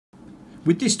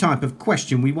With this type of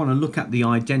question, we want to look at the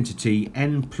identity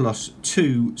n plus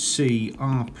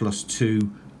 2cr plus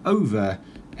 2 over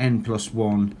n plus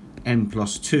 1 n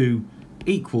plus 2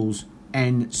 equals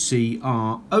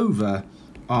nCr over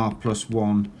r plus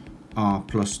 1 r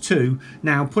plus 2.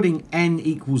 Now putting n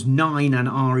equals 9 and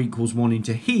r equals 1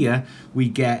 into here, we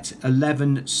get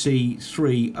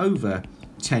 11c3 over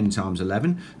 10 times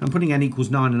 11, and putting n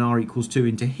equals 9 and r equals 2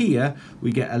 into here,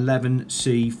 we get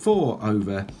 11c4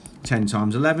 over 10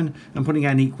 times 11, and putting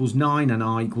n equals 9 and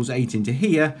r equals 8 into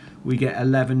here, we get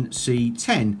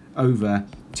 11c10 over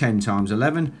 10 times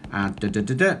 11,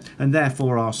 and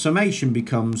therefore our summation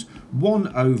becomes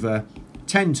 1 over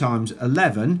 10 times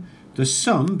 11, the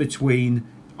sum between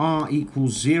r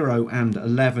equals 0 and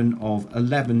 11 of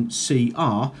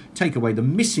 11cr, take away the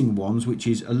missing ones, which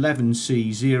is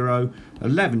 11c0,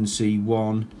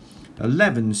 11c1,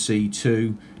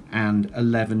 11c2 and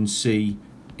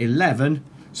 11c11.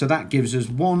 So that gives us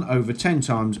 1 over 10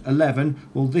 times 11.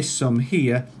 Well, this sum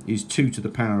here is 2 to the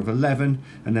power of 11,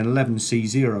 and then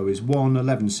 11c0 is 1,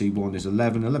 11c1 is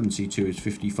 11, 11c2 is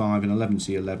 55, and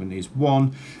 11c11 is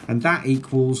 1, and that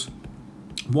equals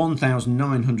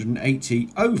 1980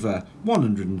 over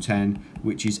 110,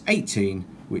 which is 18,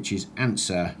 which is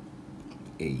answer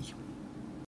E.